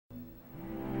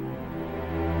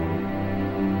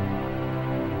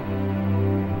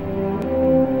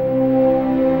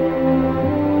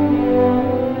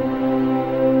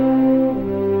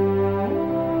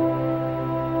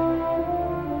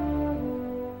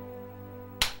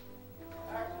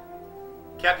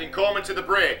Captain Coleman to the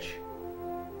bridge.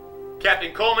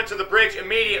 Captain Coleman to the bridge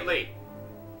immediately.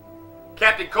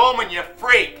 Captain Coleman, you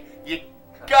freak! You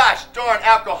gosh darn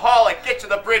alcoholic! Get to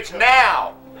the bridge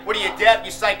now! What are you, deaf,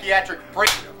 you psychiatric freak?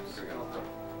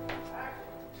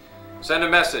 Send a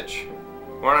message.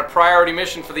 We're on a priority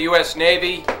mission for the U.S.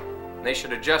 Navy, and they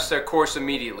should adjust their course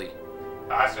immediately.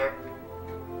 Aye, sir.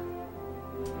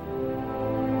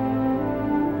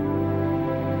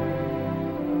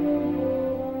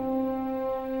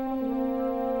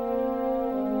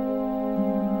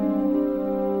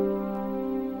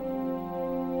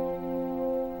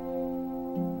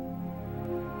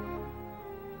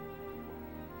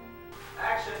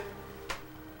 Action.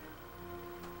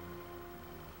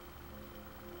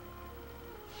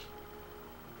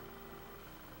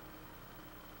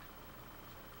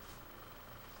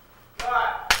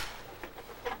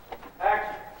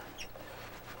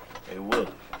 Hey, Willie,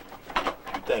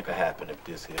 you think will happen if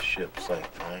this here ship sink,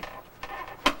 man?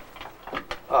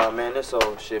 Oh man, this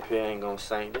old ship here ain't gonna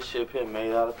sink. This ship here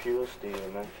made out of pure steel,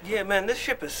 man. Yeah, man, this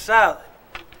ship is solid.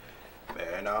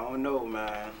 Man, I don't know,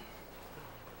 man.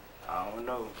 I don't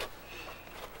know.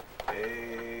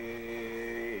 Amen.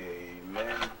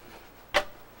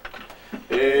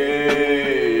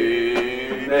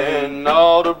 Amen.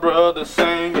 All the brothers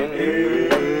singing.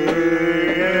 Amen.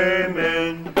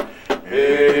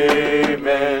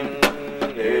 Amen.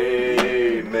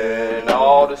 Amen.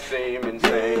 All the seamen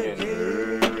singing.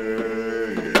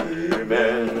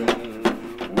 Amen.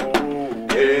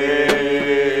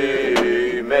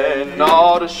 Amen.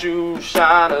 All the shoe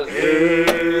shiners.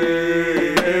 Amen.